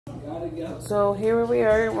So here we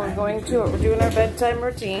are. We're doing our bedtime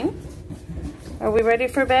routine. Are we ready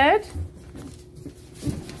for bed?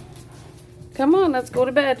 Come on, let's go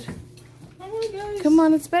to bed. Come on, guys. Come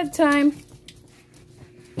on, it's bedtime.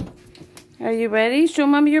 Are you ready? Show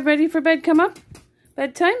Mommy you're ready for bed. Come up.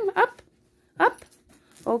 Bedtime. Up. Up.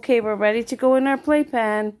 Okay, we're ready to go in our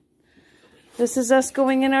playpen. This is us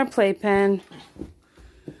going in our playpen.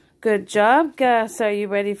 Good job, Gus. Are you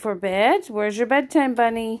ready for bed? Where's your bedtime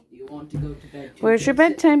bunny? You want to go to bed too? Where's your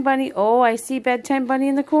bedtime bunny? Oh, I see bedtime bunny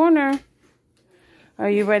in the corner. Are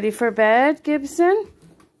you ready for bed, Gibson?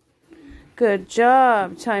 Good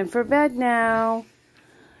job. Time for bed now.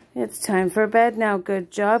 It's time for bed now. Good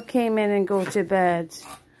job. Came in and go to bed.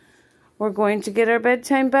 We're going to get our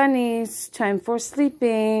bedtime bunnies. Time for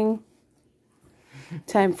sleeping.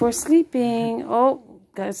 Time for sleeping. Oh,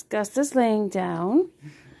 Gus is laying down.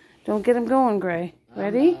 Don't get him going, Gray.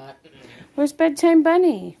 Ready? Where's bedtime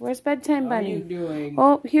bunny? Where's bedtime bunny? What are you doing?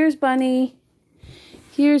 Oh, here's Bunny.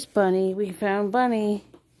 Here's Bunny. We found Bunny.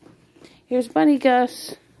 Here's Bunny,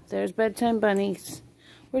 Gus. There's bedtime bunnies.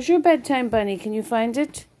 Where's your bedtime bunny? Can you find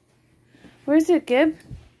it? Where's it, Gib?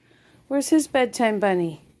 Where's his bedtime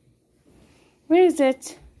bunny? Where is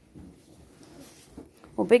it?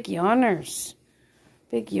 Oh, big yawners.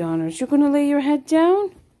 Big yawners. You're going to lay your head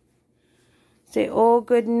down? Say, oh,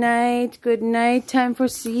 good night. Good night. Time for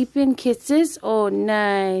sleeping. Kisses. Oh,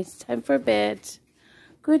 nice. Time for bed.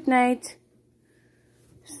 Good night.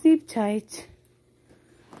 Sleep tight.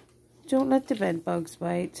 Don't let the bed bugs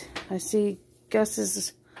bite. I see Gus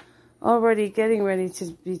is already getting ready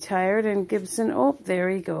to be tired, and Gibson, oh, there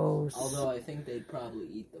he goes. Although I think they'd probably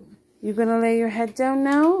eat them. You gonna lay your head down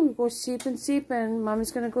now? Go sleeping.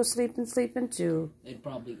 Mommy's gonna go sleeping too. They'd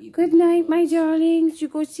probably eat Good night, my darlings. You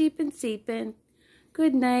go sleeping.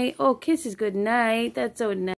 Good night. Oh, kisses. Good night. That's so nice.